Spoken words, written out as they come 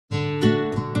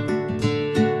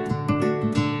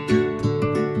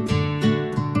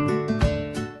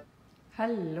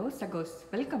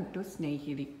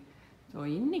Snehithi. So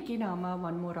இன்னைக்கு நாம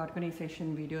one more organization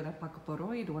video தான் பார்க்க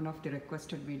போறோம். இது one of the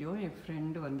requested video. N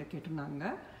friend வந்து கேட்டிருந்தாங்க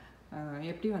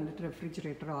எப்படி வந்துட்டு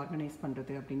ரெஃப்ரிஜரேட்டர் ஆர்கனைஸ்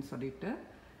பண்றது அப்படினு சொல்லிட்டு.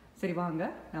 சரி வாங்க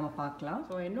நாம பார்க்கலாம்.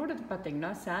 ஸோ என்னோடது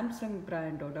பார்த்தீங்கன்னா சாம்சங்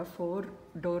பிராண்டோட 4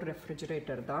 டோர்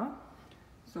ரெஃப்ரிஜரேட்டர் தான்.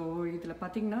 ஸோ இதில்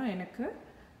பார்த்தீங்கன்னா எனக்கு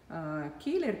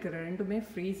கீழே இருக்கிற ரெண்டுமே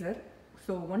ஃப்ரீசர்.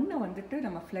 ஸோ ஒன்று வந்துட்டு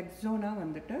நம்ம ஃப்ளெக்ஸ் ஜோனாக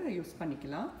வந்துட்டு யூஸ்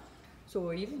பண்ணிக்கலாம். ஸோ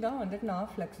இதுதான் வந்துட்டு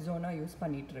நான் ஃப்ளெக்ஸ் ஜோனாக யூஸ்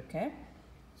பண்ணிகிட்ருக்கேன்.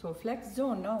 ஸோ ஃப்ளெக்ஸ்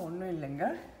ஜோன்னா ஒன்றும் இல்லைங்க,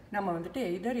 நம்ம வந்துட்டு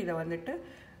எதர் இதை வந்துட்டு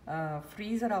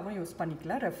ஃப்ரீசராகவும் யூஸ்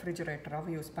பண்ணிக்கலாம்,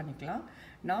 ரெஃப்ரிஜரேட்டராகவும் யூஸ் பண்ணிக்கலாம்.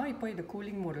 நான் இப்போ இது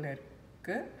கூலிங் மோடில்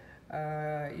இருக்குது.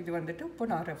 இது வந்துட்டு இப்போ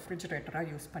நான்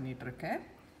ரெஃப்ரிஜரேட்டராக யூஸ் பண்ணிகிட்ருக்கேன்.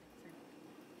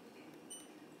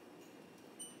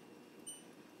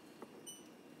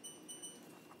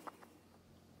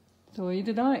 ஸோ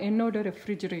இதுதான் என்னோடய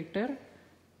ரெஃப்ரிஜரேட்டர்.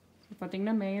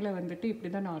 பார்த்திங்கன்னா மேலே வந்துட்டு இப்படி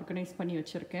தான் நான் ஆர்கனைஸ் பண்ணி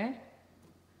வச்சுருக்கேன்.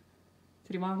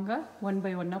 சரி வாங்க ஒன்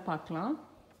பை ஒன்னாக பார்க்கலாம்.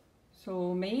 ஸோ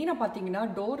மெயினாக பார்த்தீங்கன்னா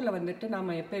டோரில் வந்துட்டு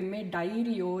நம்ம எப்போயுமே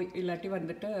டைரியோ இல்லாட்டி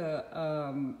வந்துட்டு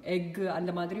எக்கு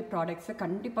அந்த மாதிரி ப்ராடக்ட்ஸை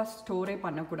கண்டிப்பாக ஸ்டோரே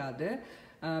பண்ணக்கூடாது.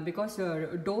 பிகாஸ்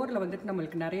டோரில் வந்துட்டு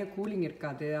நம்மளுக்கு நிறைய கூலிங்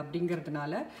இருக்காது.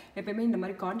 அப்படிங்கிறதுனால எப்போயுமே இந்த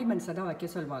மாதிரி காண்டிமெண்ட்ஸை தான் வைக்க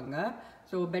சொல்லுவாங்க.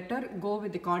 So better go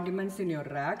with the condiments in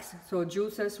your racks. So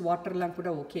juices வாட்டர்லாம்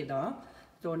கூட ஓகே தான்.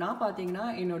 ஸோ நான் பார்த்தீங்கன்னா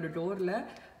என்னோடய டோரில்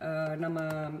நம்ம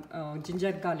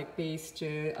ஜிஞ்சர் கார்லிக் பேஸ்ட்டு,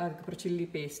 அதுக்கப்புறம் chilli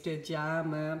paste,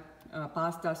 jam,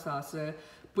 pasta sauce,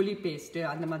 புளி பேஸ்ட்டு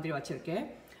அந்த மாதிரி வச்சுருக்கேன்.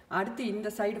 அடுத்து இந்த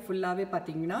சைடு ஃபுல்லாகவே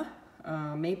பார்த்தீங்கன்னா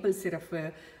மேப்பிள் சிரப்பு,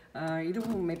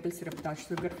 இதுவும் மேப்பிள் சிரப் தான்,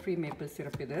 சுகர் ஃப்ரீ மேப்பிள்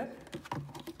சிரப் இது.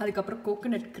 அதுக்கப்புறம்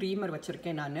கோகோனட் க்ரீமர்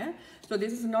வச்சுருக்கேன் நான். So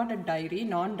this is not a diary,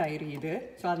 நான் டைரி இது.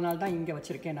 ஸோ அதனால தான் இங்கே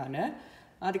வச்சுருக்கேன் நான்.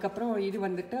 அதுக்கப்புறம் இது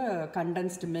வந்துட்டு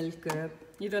கண்டென்ஸ்டு மில்க்கு,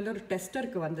 இது வந்து ஒரு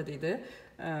டெஸ்டருக்கு வந்தது. இது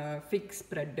ஃபிக்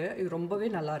ஸ்ப்ரெட்டு, இது ரொம்பவே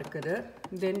நல்லா இருக்குது.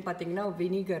 தென் பார்த்திங்கன்னா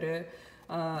வினிகரு,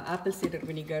 ஆப்பிள் சீடர்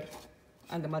வினிகர்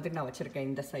அந்த மாதிரி நான் வச்சுருக்கேன்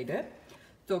இந்த சைடு.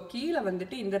 ஸோ கீழே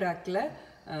வந்துட்டு இந்த ரேக்கில்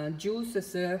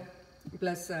ஜூஸஸ்ஸு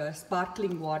ப்ளஸ்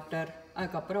ஸ்பார்க்லிங் வாட்டர்,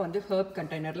 அதுக்கப்புறம் வந்து ஹர்ப்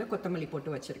கண்டெய்னரில் கொத்தமல்லி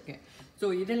போட்டு வச்சுருக்கேன். ஸோ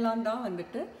இதெல்லாம் தான்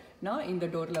வந்துட்டு நான் இந்த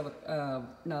டோரில்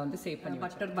நான் வந்து சேவ் பண்ணி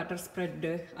பட்டர்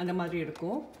ஸ்ப்ரெட்டு அந்த மாதிரி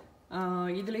இருக்கும்.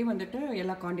 இதுலேயும் வந்துட்டு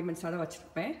எல்லா காண்டிமெண்ட்ஸாக தான்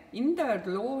வச்சுருப்பேன். இந்த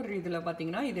லோவர் இதில்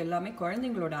பார்த்திங்கன்னா இது எல்லாமே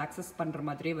குழந்தைங்களோட ஆக்சஸ் பண்ணுற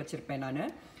மாதிரியே வச்சுருப்பேன் நான்.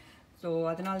 ஸோ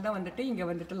அதனால தான் வந்துட்டு இங்கே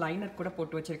வந்துட்டு லைனர் கூட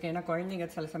போட்டு வச்சுருக்கேன். ஏன்னா குழந்தைங்க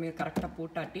சில சமயம் கரெக்டாக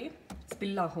போட்டாட்டி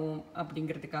ஸ்பில் ஆகும்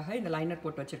அப்படிங்கிறதுக்காக இந்த லைனர்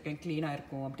போட்டு வச்சுருக்கேன், க்ளீனாக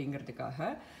இருக்கும்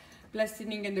அப்படிங்கிறதுக்காக. ப்ளஸ்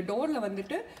நீங்கள் இந்த டோரில்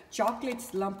வந்துட்டு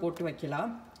சாக்லேட்ஸ்லாம் போட்டு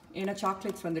வைக்கலாம். ஏன்னா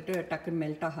சாக்லேட்ஸ் வந்துட்டு டக்குன்னு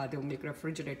மெல்ட் ஆகாது உங்களுக்கு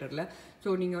ரெஃப்ரிஜரேட்டரில். ஸோ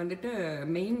நீங்கள் வந்துட்டு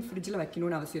மெயின் ஃப்ரிட்ஜில்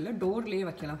வைக்கணும்னு அவசியம் இல்லை, டோர்லேயே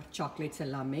வைக்கலாம் சாக்லேட்ஸ்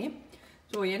எல்லாமே.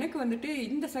 ஸோ எனக்கு வந்துட்டு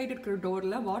இந்த சைடு இருக்கிற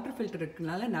டோரில் வாட்டர் ஃபில்டர்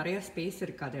இருக்கிறதுனால நிறைய ஸ்பேஸ்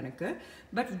இருக்காது எனக்கு.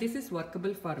 But this is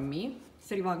workable for me.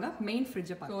 சரி வாங்க மெயின்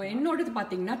ஃப்ரிட்ஜை பார்த்து. ஸோ என்னோடது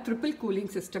பார்த்தீங்கன்னா ட்ரிபிள்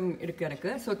கூலிங் சிஸ்டம் இருக்குது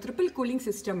எனக்கு. ஸோ ட்ரிபிள் கூலிங்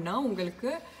சிஸ்டம்னா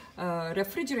உங்களுக்கு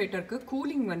ரெஃப்ரிஜரேட்டருக்கு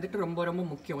கூலிங் வந்துட்டு ரொம்ப ரொம்ப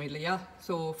முக்கியம் இல்லையா?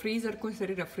 ஸோ ஃப்ரீசருக்கும்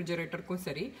சரி ரெஃப்ரிஜரேட்டருக்கும்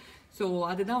சரி. ஸோ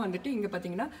அதுதான் வந்துட்டு இங்கே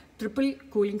பார்த்தீங்கன்னா ட்ரிபிள்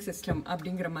கூலிங் சிஸ்டம்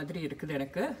அப்படிங்கிற மாதிரி இருக்குது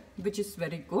எனக்கு, which is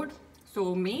very good. So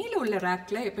மேலே உள்ள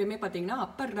ரேக்கில் எப்போயுமே பார்த்தீங்கன்னா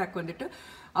அப்பர் ரேக் வந்துட்டு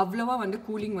அவ்வளோவா வந்து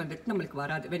கூலிங் வந்துட்டு நம்மளுக்கு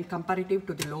வராது when comparative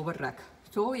to the lower rack.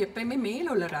 So எப்போயுமே மேலே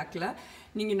உள்ள ரேக்கில்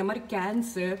நீங்கள் இந்த மாதிரி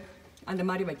கேன்ஸு அந்த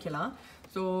மாதிரி வைக்கலாம்.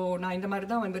 ஸோ நான் இந்த மாதிரி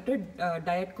தான் வந்துட்டு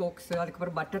டயட் கோக்ஸு,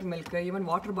 அதுக்கப்புறம் பட்டர் மில்க்கு, ஈவன்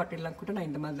வாட்டர் பாட்டில்லாம் கூட நான்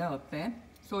இந்த மாதிரி தான் வைப்பேன்.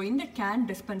 ஸோ இந்த கேன்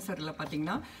டிஸ்பென்சரில்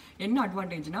பார்த்தீங்கன்னா என்ன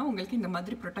அட்வான்டேஜ்னால் உங்களுக்கு இந்த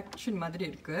மாதிரி ப்ரொடெக்ஷன் மாதிரி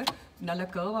இருக்குது, நல்லா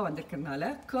கர்வாக வந்திருக்கிறதுனால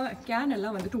கேன்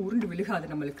எல்லாம் வந்துட்டு உருண்டு விழுகாது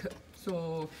நம்மளுக்கு. ஸோ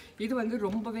இது வந்து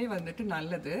ரொம்பவே வந்துட்டு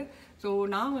நல்லது. ஸோ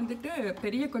நான் வந்துட்டு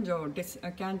பெரிய கொஞ்சம்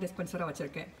கேன் டிஸ்பென்சராக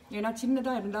வச்சுருக்கேன். ஏன்னா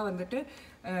சின்னதாக இருந்தால் வந்துட்டு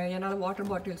என்னால் வாட்டர்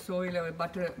பாட்டில்ஸோ இல்லை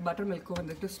பட்டர் மில்க்கோ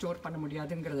வந்துட்டு ஸ்டோர் பண்ண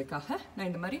முடியாதுங்கிறதுக்காக நான்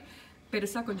இந்த மாதிரி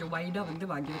பெருசாக கொஞ்சம் வைடாக வந்து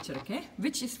வாங்கி வச்சுருக்கேன்.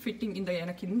 விச் இஸ் ஃபிட்டிங்,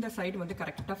 எனக்கு இந்த சைடு வந்து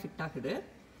கரெக்டாக ஃபிட் ஆகுது.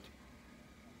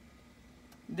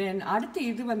 தென் அடுத்து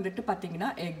இது வந்துட்டு பார்த்தீங்கன்னா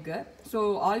எக்கு. ஸோ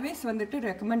ஆல்வேஸ் வந்துட்டு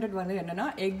ரெக்கமெண்டட் வந்து என்னென்னா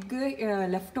எக்கு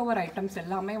லெஃப்ட் ஓவர் ஐட்டம்ஸ்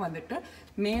எல்லாமே வந்துட்டு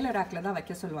மேலே ரேக்கில் தான்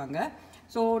வைக்க சொல்லுவாங்க.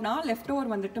 ஸோ நான் லெஃப்ட்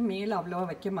ஓவர் வந்துட்டு மேலே அவ்வளோவா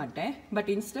வைக்க மாட்டேன்.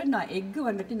 பட் இன்ஸ்டன்ட் நான் எக்கு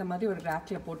வந்துட்டு இந்த மாதிரி ஒரு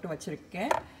ரேக்கில் போட்டு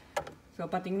வச்சுருக்கேன். ஸோ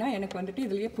பார்த்தீங்கன்னா எனக்கு வந்துட்டு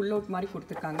இதுலேயே புல் அவுட் மாதிரி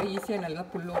கொடுத்துருக்காங்க. ஈஸியாக நல்லா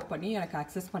புல் அவுட் பண்ணி எனக்கு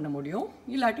ஆக்சஸ் பண்ண முடியும்.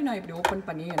 இல்லாட்டி நான் இப்படி ஓப்பன்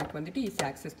பண்ணி எனக்கு வந்துட்டு ஈஸியாக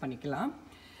ஆக்சஸ் பண்ணிக்கலாம்.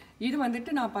 இது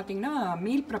வந்துட்டு நான் பார்த்தீங்கன்னா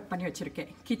மீல் ப்ரெப் பண்ணி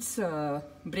வச்சுருக்கேன். கிட்ஸ்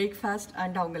பிரேக்ஃபாஸ்ட்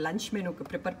அண்ட் அவங்க லன்ச் மெனுக்கு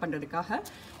ப்ரிப்பேர் பண்ணுறதுக்காக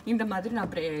இந்த மாதிரி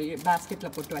நான்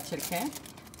பேஸ்கெட்டில் போட்டு வச்சுருக்கேன்.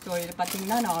 ஸோ இது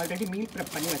பார்த்தீங்கன்னா நான் ஆல்ரெடி மீல்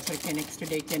ப்ரெப் பண்ணி வச்சுருக்கேன் நெக்ஸ்ட்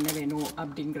டேக்கு என்ன வேணும்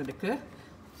அப்படிங்கிறதுக்கு.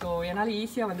 ஸோ என்னால்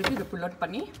ஈஸியாக வந்துட்டு இதை புல் அவுட்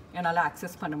பண்ணி என்னால்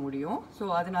ஆக்சஸ் பண்ண முடியும். ஸோ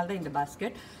அதனால தான் இந்த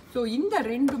பேஸ்கெட். ஸோ இந்த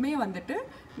ரெண்டுமே வந்துட்டு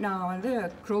நான் வந்து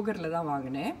க்ரோகரில் தான்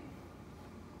வாங்கினேன்.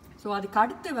 ஸோ அதுக்கு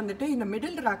அடுத்து வந்துட்டு இந்த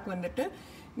மிடில் ரேக் வந்துட்டு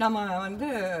நம்ம வந்து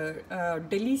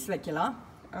டெலிஸ் வைக்கலாம்.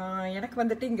 எனக்கு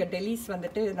வந்துட்டு இங்கே டெலிஸ்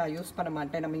வந்துட்டு நான் யூஸ் பண்ண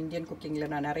மாட்டேன். நம்ம இந்தியன்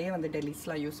குக்கிங்கில் நான் நிறைய வந்து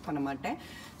டெலிஸ்லாம் யூஸ் பண்ண மாட்டேன்.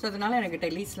 ஸோ அதனால் எனக்கு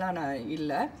டெலிஸ்லாம் நான்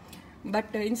இல்லை.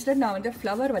 பட் இன்ஸ்டன்ட் நான் வந்து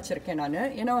ஃப்ளவர் வச்சுருக்கேன் நான்.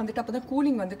 ஏன்னா வந்துட்டு அப்போ தான்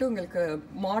கூலிங் வந்துட்டு உங்களுக்கு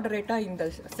மாடரேட்டாக இந்த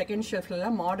செகண்ட்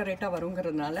ஷெல்ஃப்லாம் மாடரேட்டாக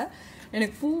வருங்கிறதுனால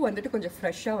எனக்கு பூ வந்துட்டு கொஞ்சம்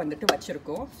ஃப்ரெஷ்ஷாக வந்துட்டு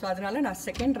வச்சுருக்கோம். ஸோ அதனால் நான்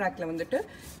செகண்ட் ரேக்கில் வந்துட்டு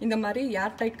இந்த மாதிரி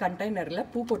ஏர்டைட் கண்டெய்னரில்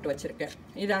பூ போட்டு வச்சுருக்கேன்.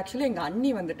 இது ஆக்சுவலி எங்கள்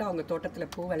அண்ணி வந்துட்டு அவங்க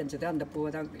தோட்டத்தில் பூ விளைஞ்சது, அந்த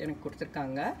பூவை தான் எனக்கு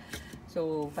கொடுத்துருக்காங்க. ஸோ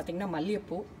பார்த்திங்கன்னா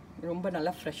மல்லிகைப்பூ ரொம்ப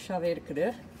நல்லா ஃப்ரெஷ்ஷாகவே இருக்குது.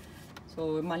 ஸோ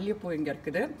மல்லிகைப்பூ இங்கே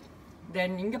இருக்குது.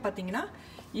 தென் இங்கே பார்த்தீங்கன்னா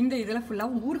இந்த இதில்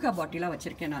ஃபுல்லாக ஊறுகாய் பாட்டிலாக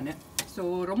வச்சுருக்கேன் நான். ஸோ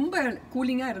ரொம்ப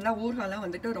கூலிங்காக இருந்தால் ஊறுகாலாம்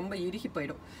வந்துட்டு ரொம்ப இறுகி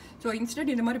போயிடும். ஸோ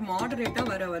இன்ஸ்டன்ட் இந்த மாதிரி மாடரேட்டாக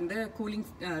வர வந்து கூலிங்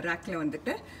ரேக்கில்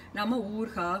வந்துட்டு நம்ம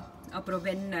ஊறுகாய் அப்புறம்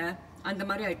வெண்ணெய் அந்த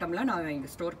மாதிரி ஐட்டம்லாம் நான்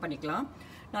இங்கே ஸ்டோர் பண்ணிக்கலாம்.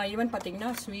 நான் ஈவன்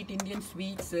பார்த்திங்கன்னா ஸ்வீட் இந்தியன்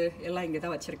ஸ்வீட்ஸு எல்லாம் இங்கே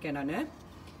தான் வச்சுருக்கேன் நான்.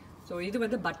 ஸோ இது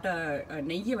வந்து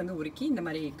நெய்யை வந்து உருக்கி இந்த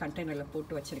மாதிரி கண்டெய்னரில்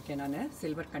போட்டு வச்சுருக்கேன் நான்,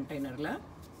 சில்வர் கண்டெய்னரில்.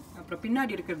 அப்புறம்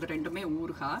பின்னாடி இருக்கிறது ரெண்டுமே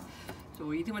ஊறுகாய். ஸோ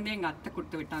இது வந்து எங்கள் அத்தை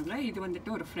கொடுத்து விட்டாங்க. இது வந்துட்டு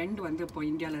ஒரு ஃப்ரெண்டு வந்து இப்போ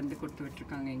இந்தியாவிலேருந்து கொடுத்து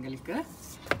விட்டுருக்காங்க எங்களுக்கு.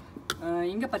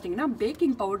 இங்கே பார்த்தீங்கன்னா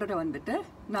பேக்கிங் பவுடரை வந்துட்டு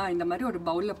நான் இந்த மாதிரி ஒரு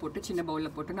பவுலில் போட்டு, சின்ன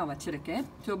பவுலில் போட்டு நான் வச்சுருக்கேன்.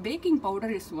 So baking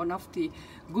powder is one of the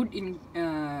good in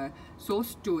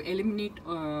source to eliminate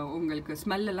உங்களுக்கு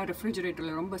ஸ்மெல்லாம்,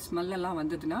 ரெஃப்ரிஜரேட்டரில் ரொம்ப ஸ்மெல்லாம்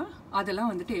வந்ததுன்னா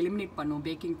அதெல்லாம் வந்துட்டு எலிமினேட் பண்ணும்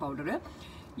பேக்கிங் பவுடரு.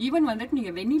 ஈவன் வந்துட்டு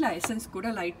நீங்கள் வெண்ணிலா எசன்ஸ் கூட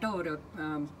லைட்டாக ஒரு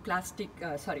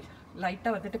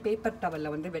லைட்டாக வந்துட்டு பேப்பர்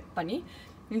டவலில் வந்து வெட் பண்ணி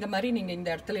இந்த மாதிரி நீங்கள் இந்த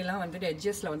இடத்துலலாம் வந்துட்டு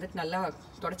எட்ஜஸில் வந்துட்டு நல்லா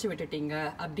தொடச்சி விட்டுட்டீங்க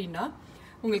அப்படின்னா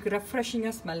உங்களுக்கு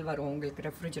ரெஃப்ரெஷிங்காக ஸ்மெல் வரும் உங்களுக்கு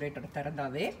refrigerator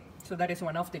திறந்தாவே. So that is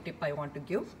one of the tip I want to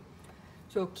give.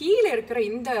 So கீழே இருக்கிற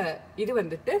இந்த இது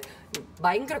வந்துட்டு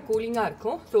பயங்கர கூலிங்காக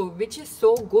இருக்கும். So which is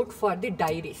so good for the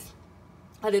diaries.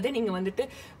 அதாவது நீங்கள் வந்துட்டு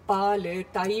பால்,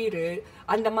 தயிர்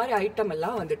அந்த மாதிரி ஐட்டம்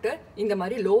எல்லாம் வந்துட்டு இந்த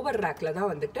மாதிரி லோவர் ரேக்கில்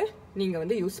தான் வந்துட்டு நீங்கள்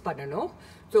வந்து யூஸ் பண்ணணும்.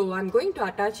 So I'm going to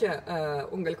attach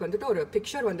உங்களுக்கு வந்துட்டு ஒரு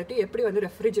பிக்சர் வந்துட்டு எப்படி வந்து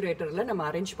ரெஃப்ரிஜரேட்டரில் நம்ம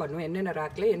அரேஞ்ச் பண்ணணும், என்னென்ன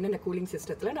ரேக்கில் என்னென்ன கூலிங்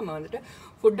சிஸ்டத்தில் நம்ம வந்துட்டு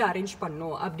ஃபுட்டு அரேஞ்ச்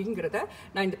பண்ணணும் அப்படிங்கிறத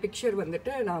நான் இந்த பிக்சர்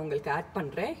வந்துட்டு நான் உங்களுக்கு ஆட்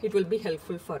பண்ணுறேன். It will be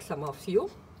helpful for some of you.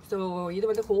 So இது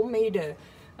வந்து ஹோம்மேடு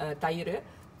தயிர்.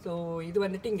 ஸோ இது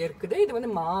வந்துட்டு இங்கே இருக்குது. இது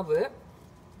வந்து மாவு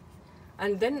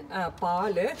அண்ட் தென்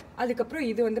பால். அதுக்கப்புறம்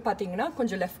இது வந்து பார்த்தீங்கன்னா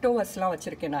கொஞ்சம் லெஃப்ட் ஓவர்ஸ்லாம்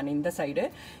வச்சுருக்கேன் நான் இந்த சைடு.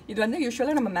 இது வந்து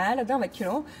யூஸ்வலாக நம்ம மேலே தான்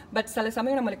வைக்கணும். பட் சில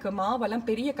சமயம் நம்மளுக்கு மாவெல்லாம்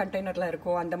பெரிய கண்டெய்னரில்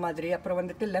இருக்கும் அந்த மாதிரி. அப்புறம்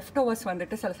வந்துட்டு லெஃப்ட் ஓவர்ஸ்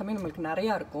வந்துட்டு சில சமயம் நம்மளுக்கு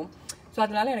நிறையா இருக்கும். ஸோ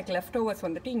அதனால் எனக்கு லெஃப்ட் ஓவர்ஸ்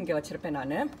வந்துட்டு இங்கே வச்சுருப்பேன்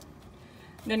நான்.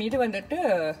 தென் இது வந்துட்டு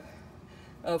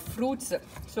ஃப்ரூட்ஸு.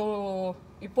 ஸோ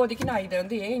இப்போதைக்கு நான் இதை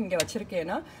வந்து ஏன் இங்கே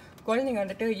வச்சுருக்கேன்னா, குழந்தைங்க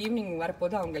வந்துட்டு ஈவினிங்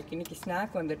வரப்போது அவங்களுக்கு இன்றைக்கி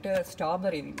ஸ்நாக் வந்துட்டு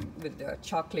strawberry with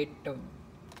chocolate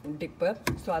tip.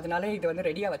 So அதனால இது வந்து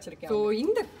ரெடியாக வச்சுருக்கேன். ஸோ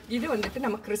இந்த இது வந்துட்டு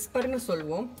நம்ம கிறிஸ்பர்னு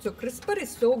சொல்லுவோம். So CRISPR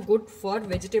is so good for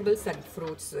vegetables and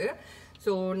fruits.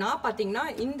 So நான் பார்த்தீங்கன்னா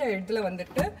இந்த இதில்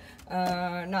வந்துட்டு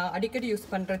நான் அடிக்கடி யூஸ்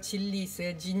பண்ணுற சில்லிஸு,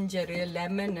 ஜிஞ்சரு,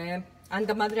 லெமனு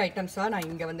அந்த மாதிரி ஐட்டம்ஸாக நான்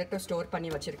இங்கே வந்துட்டு ஸ்டோர்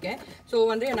பண்ணி வச்சுருக்கேன். ஸோ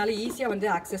வந்து என்னால் ஈஸியாக வந்து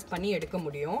ஆக்சஸ் பண்ணி எடுக்க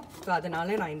முடியும். ஸோ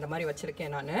அதனால நான் இந்த மாதிரி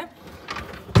வச்சுருக்கேன் நான்.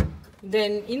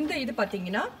 தென் இந்த இது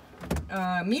பார்த்தீங்கன்னா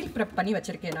மீல் ப்ரெப் பண்ணி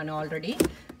வச்சுருக்கேன் நான் ஆல்ரெடி.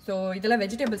 ஸோ இதெல்லாம்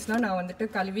வெஜிடபிள்ஸ்லாம் நான் வந்துட்டு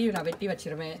கழுவி நான் வெட்டி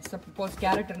வச்சுருவேன். சப்போஸ்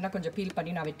கேரட் இருந்தால் கொஞ்சம் பீல்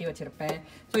பண்ணி நான் வெட்டி வச்சுருப்பேன்.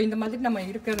 ஸோ இந்த மாதிரி நம்ம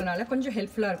இருக்கிறதுனால கொஞ்சம்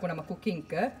ஹெல்ப்ஃபுல்லாக இருக்கும் நம்ம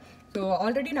குக்கிங்க்கு. ஸோ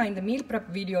ஆல்ரெடி நான் இந்த மீல்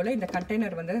ப்ரெப் வீடியோவில் இந்த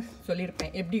கண்டெய்னர் வந்து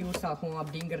சொல்லியிருப்பேன் எப்படி யூஸ் ஆகும்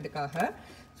அப்படிங்கிறதுக்காக.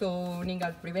 ஸோ நீங்கள்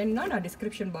அப்படி வேணும்னா நான்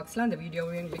டிஸ்கிரிப்ஷன் பாக்ஸில் அந்த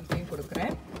வீடியோவையும் லிங்க்கையும்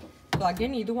கொடுக்குறேன். ஸோ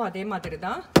அகெயின் இதுவும் அதே மாதிரி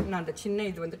தான். நான் அந்த சின்ன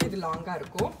இது வந்துட்டு இது லாங்காக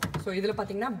இருக்கும். ஸோ இதில்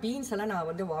பார்த்தீங்கன்னா பீன்ஸ் எல்லாம் நான்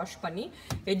வந்து வாஷ் பண்ணி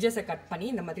எட்ஜஸை கட் பண்ணி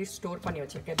இந்த மாதிரி ஸ்டோர் பண்ணி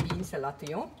வச்சுருக்கேன் பீன்ஸ்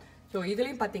எல்லாத்தையும். ஸோ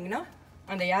இதுலேயும் பார்த்தீங்கன்னா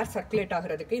அந்த ஏர் சர்க்குலேட்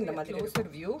ஆகிறதுக்கு இந்த மாதிரி க்ளோசர்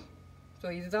வியூ. ஸோ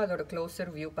இதுதான் அதோட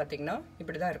க்ளோசர் வியூ பார்த்தீங்கன்னா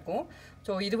இப்படி தான் இருக்கும்.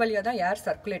 ஸோ இது வழியாக தான் ஏர்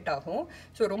சர்க்குலேட் ஆகும்.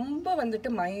 ஸோ ரொம்ப வந்துட்டு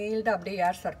மைல்டாக அப்படியே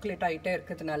ஏர் சர்க்குலேட் ஆகிட்டே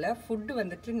இருக்கிறதுனால ஃபுட்டு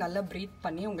வந்துட்டு நல்லா ப்ரீத்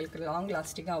பண்ணி உங்களுக்கு லாங்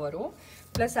லாஸ்டிங்காக வரும்.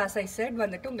 ப்ளஸ் ஆஸ் ஐ செட்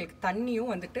வந்துட்டு உங்களுக்கு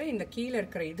தண்ணியும் வந்துட்டு இந்த கீழே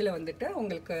இருக்கிற இதில் வந்துட்டு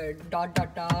உங்களுக்கு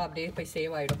டாட்டாக அப்படியே போய்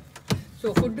சேவ் ஆகிடும். ஸோ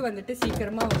ஃபுட்டு வந்துட்டு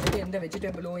சீக்கிரமாக வந்துட்டு எந்த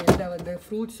வெஜிடபிளும் எந்த வந்து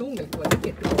ஃப்ரூட்ஸும் உங்களுக்கு வந்து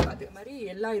கெட்டு போகாது. அது மாதிரி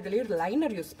எல்லா இதுலேயும்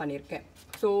லைனர் யூஸ் பண்ணியிருக்கேன்.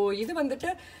 ஸோ இது வந்துட்டு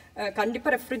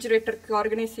கண்டிப்பாக ரெஃப்ரிஜரேட்டருக்கு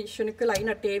ஆர்கனைசேஷனுக்கு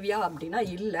லைனர் தேவையா அப்படின்னா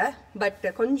இல்லை. பட்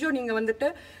கொஞ்சம் நீங்கள் வந்துட்டு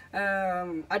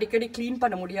அடிக்கடி க்ளீன்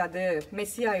பண்ண முடியாது,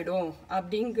 மெஸ்ஸி ஆகிடும்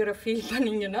அப்படிங்கிற ஃபீல்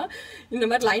பண்ணிங்கன்னா இந்த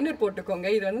மாதிரி லைனர் போட்டுக்கோங்க.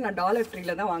 இது வந்து நான் டாலர்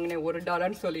ட்ரீல தான் வாங்கினேன்,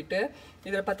 $1 சொல்லிட்டு.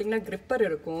 இதில் பார்த்தீங்கன்னா கிரிப்பர்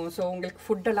இருக்கும். ஸோ உங்களுக்கு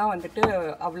ஃபுட்டெல்லாம் வந்துட்டு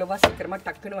அவ்வளோவா சீக்கிரமாக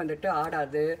டக்குன்னு வந்துட்டு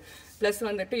ஆடாது. ப்ளஸ்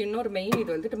வந்துட்டு இன்னொரு மெயின் இது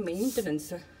வந்துட்டு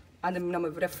மெயின்டெனன்ஸு. அந்த நம்ம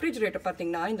ரெஃப்ரிஜரேட்டர்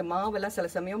பார்த்தீங்கன்னா இந்த மாவெல்லாம் சில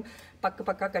சமயம்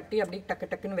பக்கா கட்டி அப்படியே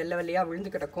டக்குன்னு வெள்ளை வெள்ளையாக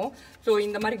விழுந்து கிடக்கும். ஸோ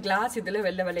இந்த மாதிரி கிளாஸ் இதில்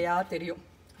வெள்ளை வெள்ளையாக தெரியும்.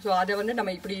 ஸோ அதை வந்து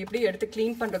நம்ம இப்படி எடுத்து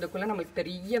க்ளீன் பண்ணுறதுக்குள்ளே நம்மளுக்கு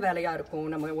பெரிய வேலையாக இருக்கும்.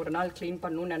 நம்ம ஒரு நாள் க்ளீன்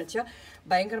பண்ணணும்னு நினச்சா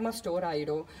பயங்கரமாக ஸ்டோர்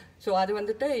ஆகிடும். ஸோ அது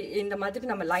வந்துட்டு இந்த மாதிரி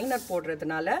நம்ம லைனர்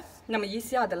போடுறதுனால நம்ம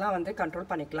ஈஸியாக அதெல்லாம் வந்து கண்ட்ரோல்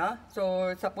பண்ணிக்கலாம். ஸோ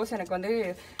சப்போஸ் எனக்கு வந்து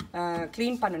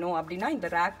க்ளீன் பண்ணணும் அப்படின்னா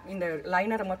இந்த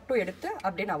லைனரை மட்டும் எடுத்து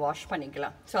அப்படியே நான் வாஷ்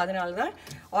பண்ணிக்கலாம். ஸோ அதனால தான்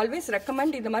ஆல்வேஸ்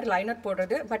ரெக்கமெண்ட் இந்த மாதிரி லைனர்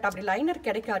போடுறது. பட் அப்படி லைனர்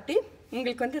கிடைக்காட்டி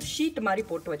உங்களுக்கு வந்து ஷீட் மாதிரி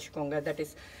போட்டு வச்சுக்கோங்க. That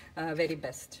is very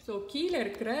best. So கீழே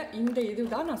இருக்கிற இந்த இது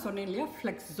தான் நான் சொன்னேன் இல்லையா,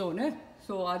 ஃப்ளெக்ஸ் ஜோனு.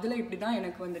 ஸோ அதில் இப்படி தான்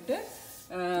எனக்கு வந்துட்டு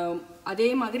அதே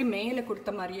மாதிரி மேலே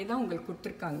கொடுத்த மாதிரியே தான் உங்களுக்கு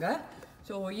கொடுத்துருக்காங்க.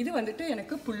 ஸோ இது வந்துட்டு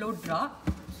எனக்கு புல் அவுட் ட்ரா.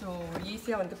 ஸோ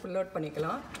ஈஸியாக வந்து புல் அவுட்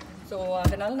பண்ணிக்கலாம். ஸோ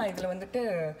அதனால் நான் இதில் வந்துட்டு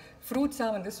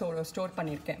ஃப்ரூட்ஸாக வந்து ஸ்டோர்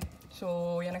பண்ணியிருக்கேன். ஸோ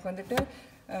எனக்கு வந்துட்டு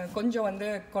கொஞ்சம் வந்து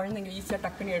குழந்தைங்க ஈஸியாக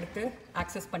டக்குன்னு எடுத்து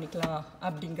ஆக்சஸ் பண்ணிக்கலாம்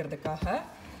அப்படிங்கிறதுக்காக.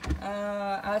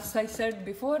 ஆஸ் ஐ செட்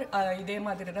பிஃபோர், இதே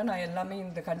மாதிரி தான் நான் எல்லாமே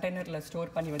இந்த கண்டெய்னரில்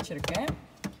ஸ்டோர் பண்ணி வச்சுருக்கேன்.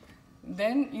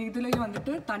 தென் இதுலேயும்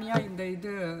வந்துட்டு தனியாக இந்த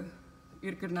இது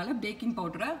இருக்கிறதுனால பேக்கிங்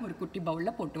பவுடரை ஒரு குட்டி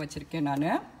பவுலில் போட்டு வச்சுருக்கேன் நான்.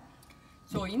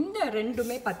 ஸோ இந்த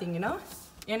ரெண்டுமே பார்த்தீங்கன்னா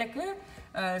எனக்கு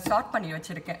சார்ட் பண்ணி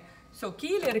வச்சுருக்கேன். ஸோ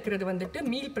கீழே இருக்கிறது வந்துட்டு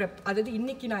மீல் ப்ரெப், அதாவது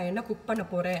இன்றைக்கி நான் என்ன குக் பண்ண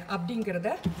போகிறேன் அப்படிங்கிறத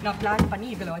நான் பிளான் பண்ணி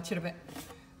இதில் வச்சுருவேன்.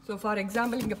 ஸோ ஃபார்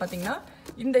எக்ஸாம்பிள் இங்கே பார்த்தீங்கன்னா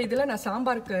இந்த இதில் நான்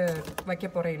சாம்பாருக்கு வைக்க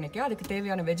போகிறேன் இன்றைக்கி. அதுக்கு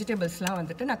தேவையான வெஜிடபிள்ஸ்லாம்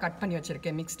வந்துட்டு நான் கட் பண்ணி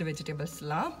வச்சுருக்கேன், மிக்ஸ்டு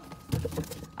வெஜிடபிள்ஸ்லாம்.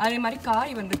 அதே மாதிரி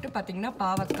காய் வந்துட்டு பார்த்திங்கன்னா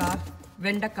பாவக்காய்,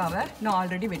 வெண்டைக்காவை நான்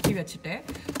ஆல்ரெடி வெட்டி வச்சுட்டேன்.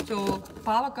 ஸோ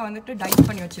பாவக்காய் வந்துட்டு டைஸ்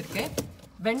பண்ணி வச்சுருக்கேன்.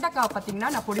 வெண்டைக்காய்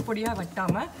பார்த்திங்கன்னா நான் பொடி பொடியாக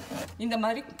வெட்டாமல் இந்த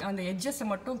மாதிரி அந்த எட்ஜஸை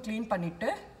மட்டும் க்ளீன் பண்ணிவிட்டு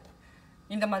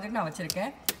இந்த மாதிரி நான்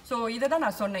வச்சுருக்கேன். ஸோ இதை தான்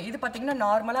நான் சொன்னேன். இது பார்த்திங்கன்னா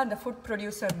நார்மலாக அந்த ஃபுட்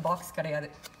ப்ரொடியூசர் பாக்ஸ் கிடையாது.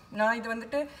 நான் இது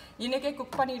வந்துட்டு இன்றைக்கே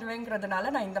குக்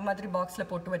பண்ணிடுவேங்கிறதுனால நான் இந்த மாதிரி பாக்ஸில்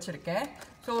போட்டு வச்சுருக்கேன்.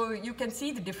 So you can see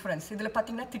the difference. இதில்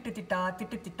பார்த்திங்கன்னா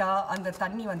திட்டு திட்டா அந்த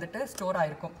தண்ணி வந்துட்டு ஸ்டோர்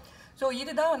ஆகிருக்கும். ஸோ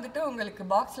இதுதான் வந்துட்டு உங்களுக்கு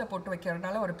பாக்ஸில் போட்டு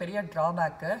வைக்கிறதுனால ஒரு பெரிய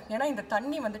ட்ராபேக்கு. ஏன்னா இந்த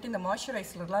தண்ணி வந்துட்டு இந்த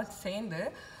மாய்ஸ்சரைசர்லாம் சேர்ந்து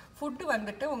ஃபுட்டு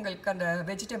வந்துட்டு உங்களுக்கு அந்த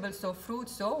வெஜிடபிள்ஸோ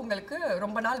ஃப்ரூட்ஸோ உங்களுக்கு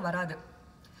ரொம்ப நாள் வராது.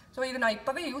 ஸோ இது நான்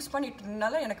இப்போவே யூஸ் பண்ணிட்டு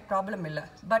இருந்தனால எனக்கு ப்ராப்ளம் இல்லை.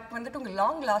 பட் வந்துட்டு உங்களுக்கு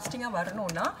லாங் லாஸ்டிங்காக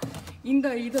வரணும்னா இந்த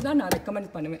இதை தான் நான்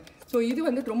ரெக்கமெண்ட் பண்ணுவேன். ஸோ இது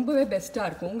வந்துட்டு ரொம்பவே பெஸ்ட்டாக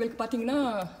இருக்கும். உங்களுக்கு பார்த்தீங்கன்னா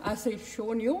ஆஸ் ஐ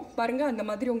ஷோன்யூ பாருங்கள், அந்த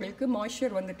மாதிரி உங்களுக்கு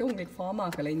மாய்ஸ்சர் வந்துட்டு உங்களுக்கு ஃபார்ம்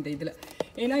ஆகலை இந்த இதில்.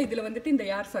 ஏன்னா இதில் வந்துட்டு இந்த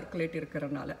ஏர் சர்க்குலேட்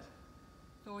இருக்கிறதுனால.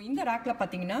 ஸோ இந்த ரேக்கில்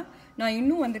பார்த்தீங்கன்னா நான்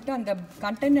இன்னும் வந்துட்டு அந்த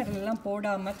கண்டெய்னர்லாம்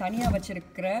போடாமல் தனியாக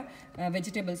வச்சுருக்கிற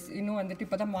வெஜிடபிள்ஸ் இன்னும் வந்துட்டு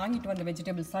இப்போ தான் வாங்கிட்டு வந்த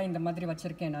வெஜிடபிள்ஸாக இந்த மாதிரி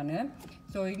வச்சுருக்கேன் நான்.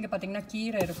 ஸோ இங்கே பார்த்தீங்கன்னா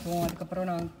கீரை இருக்கும், அதுக்கப்புறம்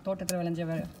நான் தோட்டத்தில் விளைஞ்ச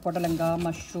புடலங்காய்,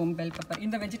 மஷ்ரூம், பெல் பெப்பர்,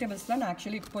 இந்த வெஜிடபிள்ஸ்லாம் நான்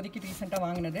ஆக்சுவலி இப்போதைக்கு ரீசெண்டாக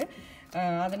வாங்கினது.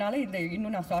 அதனால் இந்த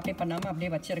இன்னும் நான் சார்ட்டே பண்ணாமல்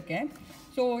அப்படியே வச்சுருக்கேன்.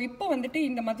 ஸோ இப்போ வந்துட்டு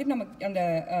இந்த மாதிரி நமக்கு அந்த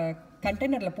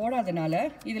கண்டெய்னரில் போடாதனால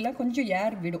இதெல்லாம் கொஞ்சம்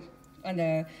ஏர் விடும். அந்த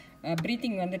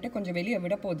ப்ரீத்திங் வந்துட்டு கொஞ்சம் வெளியே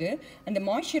விட போது அந்த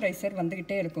மாய்ஸ்சரைசர்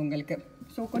வந்துக்கிட்டே இருக்கும் உங்களுக்கு.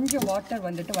 ஸோ கொஞ்சம் வாட்டர்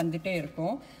வந்துட்டே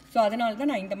இருக்கும். ஸோ அதனால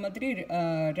தான் நான் இந்த மாதிரி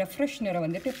ரெஃப்ரெஷ்னரை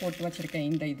வந்துட்டு போட்டு வச்சுருக்கேன்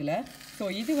இந்த இதில். ஸோ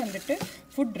இது வந்துட்டு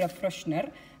ஃபுட் ரெஃப்ரெஷ்னர்.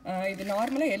 இது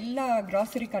நார்மலாக எல்லா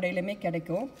கிராசரி கடையிலுமே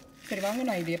கிடைக்கும். சரி வாங்க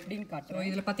நான் இது எப்படின்னு காட்டுறேன்.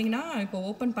 இதில் பார்த்தீங்கன்னா இப்போ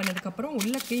ஓப்பன் பண்ணதுக்கப்புறம்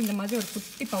உள்ளே இந்த மாதிரி ஒரு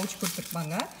குட்டி பவுச்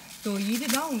கொடுத்துருப்பாங்க. ஸோ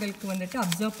இதுதான் உங்களுக்கு வந்துட்டு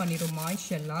அப்சர்வ் பண்ணிடும்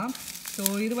மாய்ஸ்சர்லாம். ஸோ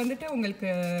இது வந்துட்டு உங்களுக்கு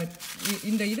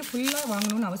இந்த இது ஃபுல்லாக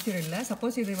வாங்கணும்னு அவசியம் இல்லை.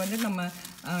 சப்போஸ் இது வந்து நம்ம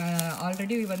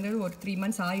ஆல்ரெடி வந்து ஒரு 3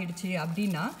 months ஆகிடுச்சு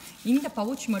அப்படின்னா இந்த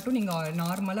பவுச் மட்டும் நீங்கள்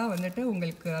நார்மலாக வந்துட்டு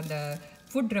உங்களுக்கு அந்த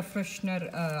ஃபுட் ரெஃப்ரெஷ்னர்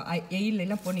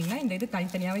எல்லாம் போனீங்கன்னா இந்த இது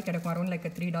தனித்தனியாகவே கிடைக்கும். அரௌண்ட் லைக்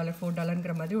 $3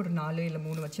 $4ங்கிற மாதிரி ஒரு 4 இல்லை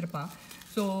 3 வச்சுருப்பான்.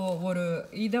 ஸோ ஒரு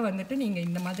இதை வந்துட்டு நீங்கள்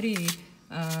இந்த மாதிரி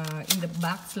இந்த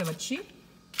பேக்ஸில் வச்சு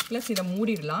ப்ளஸ் இதை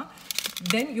மூடிடலாம்.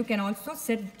 Then you can also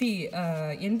said தி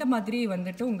எந்த மாதிரி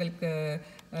வந்துட்டு உங்களுக்கு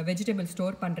வெஜிடபிள்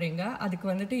ஸ்டோர் பண்ணுறீங்க அதுக்கு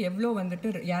வந்துட்டு எவ்வளோ வந்துட்டு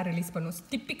ஏர் ரிலீஸ் பண்ணும்.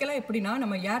 டிப்பிக்கலாக எப்படின்னா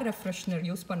நம்ம ஏர் ரெஃப்ரெஷ்னர்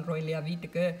யூஸ் பண்ணுறோம் இல்லையா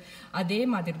வீட்டுக்கு, அதே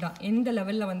மாதிரி தான் எந்த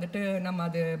லெவலில் வந்துட்டு நம்ம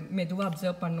அது மெதுவாக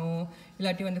அப்சர்வ் பண்ணும்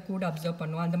இல்லாட்டி வந்து கூட அப்சர்வ்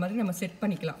பண்ணும் அந்த மாதிரி நம்ம செட்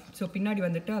பண்ணிக்கலாம். ஸோ பின்னாடி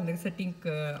வந்துட்டு அந்த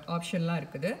செட்டிங்க்கு ஆப்ஷன்லாம்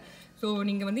இருக்குது. ஸோ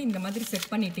நீங்கள் வந்து இந்த மாதிரி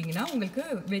செட் பண்ணிட்டீங்கன்னா உங்களுக்கு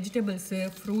வெஜிடபிள்ஸு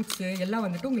ஃப்ரூட்ஸு எல்லாம்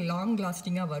வந்துட்டு உங்களுக்கு லாங்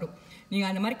லாஸ்டிங்காக வரும். நீங்கள்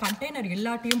அந்த மாதிரி கண்டெய்னர்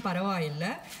எல்லாத்தையும்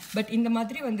பரவாயில்லை, பட் இந்த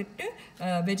மாதிரி வந்துட்டு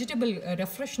வெஜிடபிள்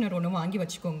ரெஃப்ரெஷ்னர் ஒன்று வாங்கி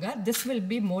வச்சுக்கோங்க. This will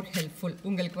be more helpful.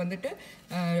 உங்களுக்கு வந்துட்டு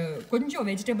கொஞ்சம்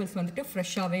வெஜிடபிள்ஸ் வந்துட்டு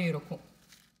ஃப்ரெஷ்ஷாகவே இருக்கும்.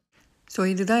 ஸோ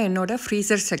இதுதான் என்னோடய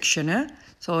ஃப்ரீசர் செக்ஷனு.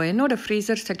 ஸோ என்னோடய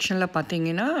ஃப்ரீசர் செக்ஷனில்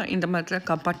பார்த்தீங்கன்னா இந்த மாதிரி தான்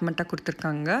கம்பார்ட்மெண்ட்டாக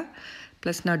கொடுத்துருக்காங்க.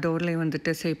 ப்ளஸ் நான் டோர்லேயும்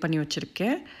வந்துட்டு சேவ் பண்ணி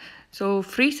வச்சுருக்கேன். ஸோ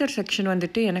ஃப்ரீசர் செக்ஷன்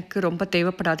வந்துட்டு எனக்கு ரொம்ப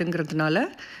தேவைப்படாதுங்கிறதுனால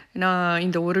நான்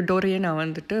இந்த ஒரு டோரையே நான்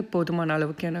வந்துட்டு போதுமான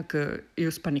அளவுக்கு எனக்கு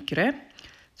யூஸ் பண்ணிக்கிறேன்.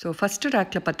 ஸோ ஃபஸ்ட்டு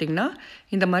ரேக்கில் பார்த்திங்கன்னா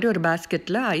இந்த மாதிரி ஒரு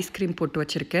பேஸ்கெட்டில் ஐஸ்கிரீம் போட்டு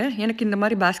வச்சுருக்கேன். எனக்கு இந்த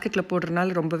மாதிரி பேஸ்கெட்டில்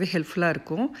போடுறதுனால ரொம்பவே ஹெல்ப்ஃபுல்லாக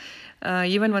இருக்கும்.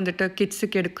 ஈவன் வந்துட்டு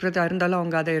கிட்ஸுக்கு எடுக்கிறதா இருந்தாலும்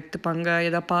அவங்க அதை எடுத்துப்பாங்க.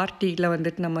 ஏதாவது பார்ட்டியில்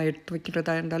வந்துட்டு நம்ம எடுத்து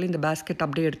வைக்கிறதா இருந்தாலும் இந்த பேஸ்கெட்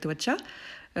அப்படியே எடுத்து வச்சா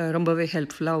ரொம்பவே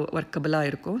ஹெல்ப்ஃபுல்லாக ஒர்க்கபுளாக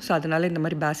இருக்கும். ஸோ அதனால் இந்த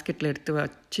மாதிரி பேஸ்கெட்டில் எடுத்து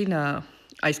வச்சு நான்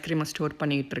ஐஸ்கிரீமை ஸ்டோர்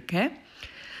பண்ணிகிட்ருக்கேன்.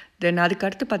 தென்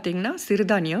அதுக்கடுத்து பார்த்திங்கன்னா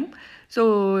சிறுதானியம். ஸோ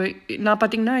நான்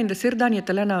பார்த்திங்கன்னா இந்த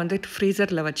சிறுதானியத்தில் நான் வந்துட்டு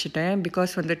ஃப்ரீசரில் வச்சுட்டேன்.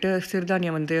 பிகாஸ் வந்துட்டு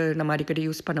சிறுதானியம் வந்து நம்ம அடிக்கடி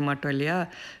யூஸ் பண்ண மாட்டோம் இல்லையா?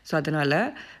 ஸோ அதனால்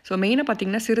மெயினாக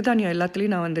பார்த்திங்கன்னா சிறுதானியம்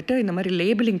எல்லாத்துலேயும் நான் வந்துட்டு இந்த மாதிரி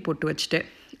லேபிளிங் போட்டு வச்சுட்டேன்.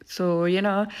 ஸோ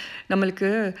ஏன்னா நம்மளுக்கு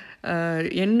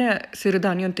என்ன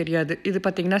சிறுதானியம் தெரியாது. இது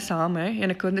பார்த்திங்கன்னா சாமை,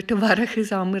 எனக்கு வந்துட்டு வரகு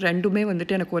சாமை ரெண்டுமே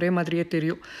வந்துட்டு எனக்கு ஒரே மாதிரியே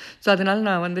தெரியும். ஸோ அதனால்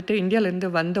நான் வந்துட்டு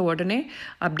இந்தியாவிலேருந்து வந்த உடனே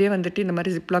அப்படியே வந்துட்டு இந்த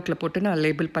மாதிரி ஜிப்லாக்கில் போட்டு நான்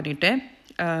லேபிள் பண்ணிட்டேன்.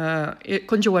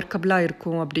 கொஞ்சம் ஒர்க்கபுளாக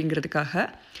இருக்கும் அப்படிங்கிறதுக்காக.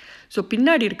 ஸோ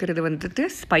பின்னாடி இருக்கிறது வந்துட்டு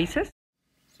ஸ்பைசஸ்.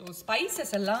 ஸோ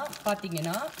ஸ்பைசஸ் எல்லாம்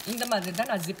பார்த்தீங்கன்னா இந்த மாதிரி தான்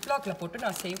நான் ஜிப்லாக்கில் போட்டு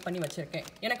நான் சேவ் பண்ணி வச்சுருக்கேன்.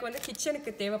 எனக்கு வந்து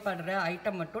கிச்சனுக்கு தேவைப்படுற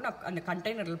ஐட்டம் மட்டும் நான் அந்த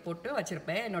கண்டெய்னரில் போட்டு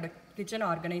வச்சுருப்பேன். என்னோடய கிச்சன்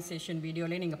ஆர்கனைசேஷன்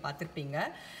வீடியோலேயே நீங்கள் பார்த்துருப்பீங்க.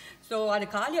 ஸோ அது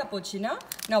காலியாக போச்சுன்னா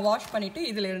நான் வாஷ் பண்ணிவிட்டு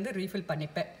இதிலேருந்து ரீஃபில்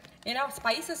பண்ணிப்பேன். ஏன்னா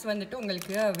ஸ்பைசஸ் வந்துட்டு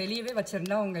உங்களுக்கு வெளியவே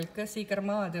வச்சுருந்தா உங்களுக்கு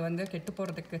சீக்கிரமாக அது வந்து கெட்டு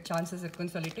போகிறதுக்கு சான்சஸ்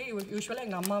இருக்குதுன்னு சொல்லிட்டு யூஸ்வலாக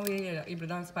எங்கள் அம்மாவே இப்படி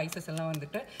தான் ஸ்பைசஸ் எல்லாம்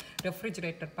வந்துட்டு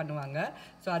ரெஃப்ரிஜிரேட்டர் பண்ணுவாங்க.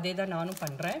 ஸோ அதே தான் நானும்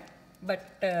பண்ணுறேன்.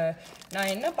 பட்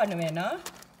நான் என்ன பண்ணுவேன்னா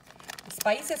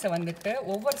ஸ்பைசஸை வந்துட்டு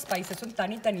ஒவ்வொரு ஸ்பைசஸும்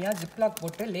தனித்தனியாக ஜிப்லாக்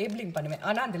போட்டு லேபிளிங் பண்ணுவேன்.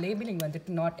 ஆனால் அந்த லேபிளிங்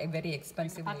வந்துட்டு நாட் வெரி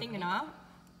எக்ஸ்பென்சிவ். பார்த்தீங்கன்னா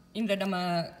இந்த நம்ம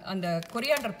அந்த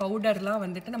கொரியாண்டர் பவுடர்லாம்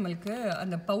வந்துட்டு நம்மளுக்கு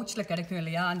அந்த பவுச்சில் கிடைக்கும்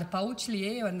இல்லையா? அந்த பவுச்லேயே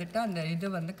வந்துட்டு அந்த இது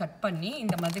வந்து கட் பண்ணி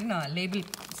இந்த மாதிரி நான் லேபிள்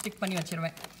ஸ்டிக் பண்ணி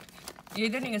வச்சுருவேன்.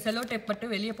 இது நீங்கள் செல்லோ டேப்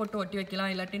பட்டு வெளியே போட்டு ஒட்டி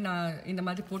வைக்கலாம், இல்லாட்டி நான் இந்த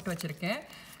மாதிரி போட்டு வச்சுருக்கேன்.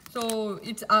 ஸோ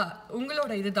இட்ஸ்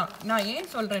உங்களோட இது தான். நான்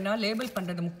ஏன் சொல்கிறேன்னா லேபிள்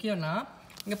பண்ணுறது முக்கியம்னா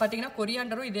இங்கே பார்த்தீங்கன்னா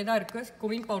கொரியாண்டரும் இதே தான் இருக்குது,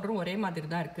 குவிங் பவுடரும் ஒரே மாதிரி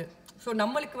தான் இருக்குது. ஸோ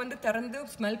நம்மளுக்கு வந்து திறந்து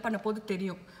ஸ்மெல் பண்ண போது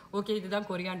தெரியும் ஓகே இதுதான்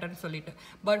கொரியாண்டர்னு சொல்லிட்டு.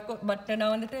 பட்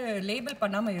நான் வந்துட்டு லேபிள்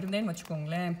பண்ணாமல் இருந்தேன்னு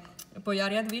வச்சுக்கோங்களேன், இப்போ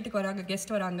யாரையாவது வீட்டுக்கு வராங்க,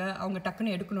 கெஸ்ட் வராங்க, அவங்க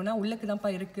டக்குன்னு எடுக்கணும்னா உள்ளுக்கு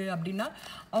தான்ப்பா இருக்குது அப்படின்னா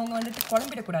அவங்க வந்துட்டு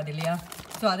குழம்பிடக்கூடாது இல்லையா?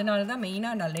 ஸோ அதனால தான்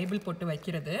மெயினாக நான் லேபிள் போட்டு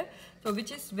வைக்கிறது. So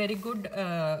which is very good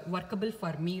workable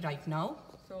for me right now.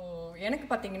 So எனக்கு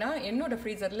பார்த்தீங்கன்னா என்னோடய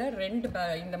ஃப்ரீசரில் 2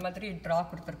 இந்த மாதிரி ட்ரா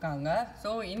கொடுத்துருக்காங்க. ஸோ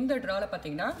இந்த ட்ராவில்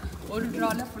பார்த்தீங்கன்னா ஒரு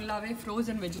ட்ராவில் ஃபுல்லாகவே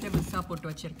ஃப்ரோசன் வெஜிடபிள்ஸாக போட்டு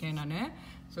வச்சுருக்கேன் நான்.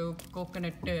 ஸோ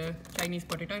கோகனட்டு, சைனீஸ்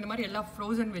பொட்டேட்டோ, இந்த மாதிரி எல்லா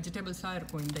ஃப்ரோசன் வெஜிடபிள்ஸாக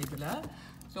இருக்கும் இந்த இதில்.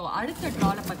 ஸோ அடுத்த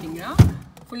ட்ராவில் பார்த்தீங்கன்னா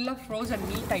ஃபுல்லாக ஃப்ரோசன்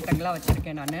மீட் ஐட்டங்களாக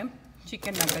வச்சுருக்கேன் நான்.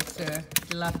 சிக்கன் நகட்ஸு,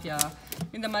 டிலாப்பியா,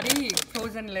 இந்த மாதிரி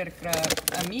ஃப்ரோசனில் இருக்கிற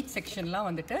மீட் செக்ஷன்லாம்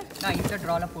வந்துட்டு நான் இந்த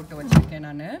ட்ராவில் போட்டு வச்சுருக்கேன்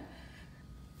நான்.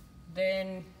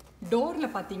 தென்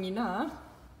டோரில் பார்த்தீங்கன்னா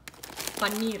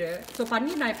பன்னீர். ஸோ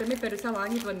பன்னீர் நான் எப்பவுமே பெருசாக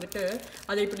வாங்கிட்டு வந்துட்டு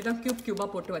அதை இப்படி தான் க்யூபாக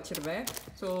போட்டு வச்சுருவேன்.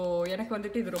 ஸோ எனக்கு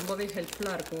வந்துட்டு இது ரொம்பவே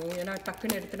ஹெல்ப்ஃபுல்லாக இருக்கும். ஏன்னா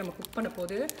டக்குன்னு எடுத்து நம்ம குக் பண்ண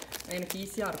போது எனக்கு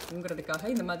ஈஸியாக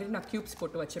இருக்குங்கிறதுக்காக இந்த மாதிரி நான் க்யூப்ஸ்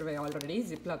போட்டு வச்சுருவேன் ஆல்ரெடி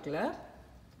ஜிப்லாக்கில்.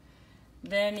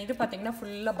 தென் இது பார்த்திங்கன்னா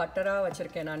ஃபுல்லாக பட்டராக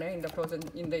வச்சுருக்கேன் நான் இந்த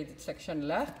ஃப்ரோசன் இந்த இது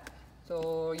செக்ஷனில். ஸோ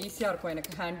ஈஸியாக இருக்கும்,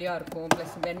 எனக்கு ஹேண்டியாக இருக்கும்.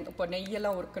 ப்ளஸ் இப்போ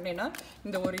நெய்யெல்லாம் உருக்குனேன்னா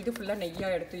இந்த ஒரு இது ஃபுல்லாக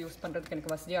நெய்யாக எடுத்து யூஸ் பண்ணுறதுக்கு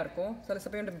எனக்கு வசதியாக இருக்கும். சில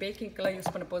சமயம் இந்த பேக்கிங்க்கெலாம்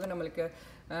யூஸ் பண்ண போது நம்மளுக்கு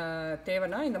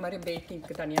தேவைன்னா இந்த மாதிரி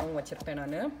பேக்கிங்க்கு தனியாகவும் வச்சுருப்பேன்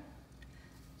நான்.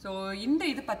 ஸோ இந்த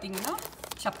இது பார்த்திங்கன்னா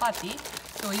சப்பாத்தி.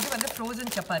 ஸோ இது வந்து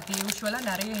ஃப்ரோசன் சப்பாத்தி. யூஸ்வலாக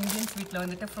நிறைய இந்தியன்ஸ் வீட்டில்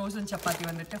வந்துட்டு ஃப்ரோசன் சப்பாத்தி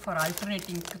வந்துட்டு ஃபார்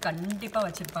ஆல்டர்னேட்டிங்க்கு கண்டிப்பாக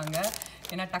வச்சுருப்பாங்க.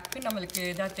 ஏன்னா டக்குன்னு நம்மளுக்கு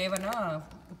எதாவது தேவைன்னா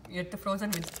எடுத்து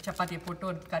ஃப்ரோசன் சப்பாத்தியை போட்டு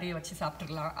ஒரு கறியை வச்சு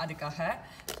சாப்பிட்றலாம் அதுக்காக.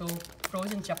 ஸோ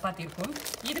ஃப்ரோசன் சப்பாத்தி இருக்கும்.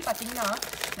 இது பார்த்திங்கன்னா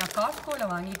நான்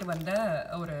காஸ்கோவில் வாங்கிட்டு வந்த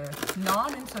ஒரு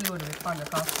நான்னு சொல்லி ஒரு விற்பாங்க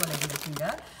காஸ்கோவில் இருந்துச்சுங்க.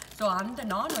 ஸோ அந்த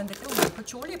நான் வந்துட்டு உங்களுக்கு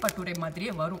சோளே பட்டூரை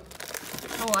மாதிரியே வரும்.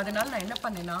 ஸோ அதனால் நான் என்ன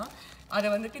பண்ணேன்னா அதை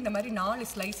வந்துட்டு இந்த மாதிரி 4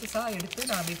 ஸ்லைசஸாக எடுத்து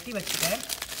நான் வெட்டி வச்சுட்டேன்.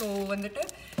 ஸோ வந்துட்டு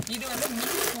இது வந்து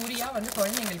மீன் பூரியாக வந்து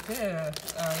குழந்தைங்களுக்கு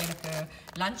எனக்கு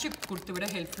லஞ்சுக்கு கொடுத்து விட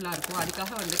ஹெல்ப்ஃபுல்லாக இருக்கும்.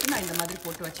 அதுக்காக வந்துட்டு நான் இந்த மாதிரி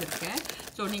போட்டு வச்சுருக்கேன்.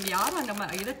 ஸோ நீங்கள் யாரும் அந்த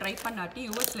இதை ட்ரை பண்ணாட்டி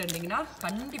யூஎஸில் இருந்தீங்கன்னா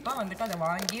கண்டிப்பாக வந்துட்டு அதை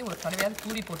வாங்கி ஒரு தடவையாவது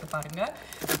பூரி போட்டு பாருங்கள்.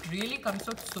 It really comes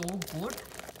out so good.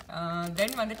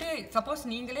 தென் வந்துட்டு சப்போஸ்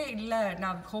நீங்களே இல்லை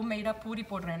நான் ஹோம்மேடாக பூரி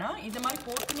போடுறேன்னா இது மாதிரி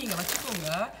போட்டு நீங்கள் வச்சுக்கோங்க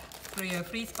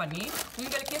ஃப்ரீஸ் பண்ணி.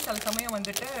 உங்களுக்கே சில சமயம்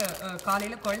வந்துட்டு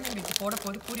காலையில் குழந்தைங்களுக்கு போட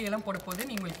பூரியெல்லாம் போட போது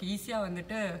உங்களுக்கு ஈஸியாக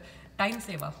வந்துட்டு டைம்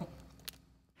சேவ் ஆகும்.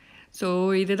 ஸோ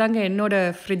இதுதாங்க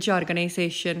என்னோடய ஃப்ரிட்ஜ்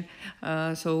ஆர்கனைசேஷன்.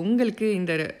 ஸோ உங்களுக்கு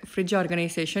இந்த ஃப்ரிட்ஜ்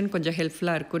ஆர்கனைசேஷன் கொஞ்சம்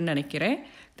ஹெல்ப்ஃபுல்லாக இருக்கும்னு நினைக்கிறேன்.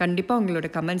 கண்டிப்பாக உங்களோட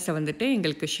கமெண்ட்ஸை வந்துட்டு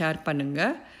எங்களுக்கு ஷேர்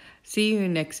பண்ணுங்கள். See you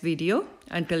in next video.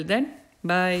 Until then,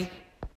 bye.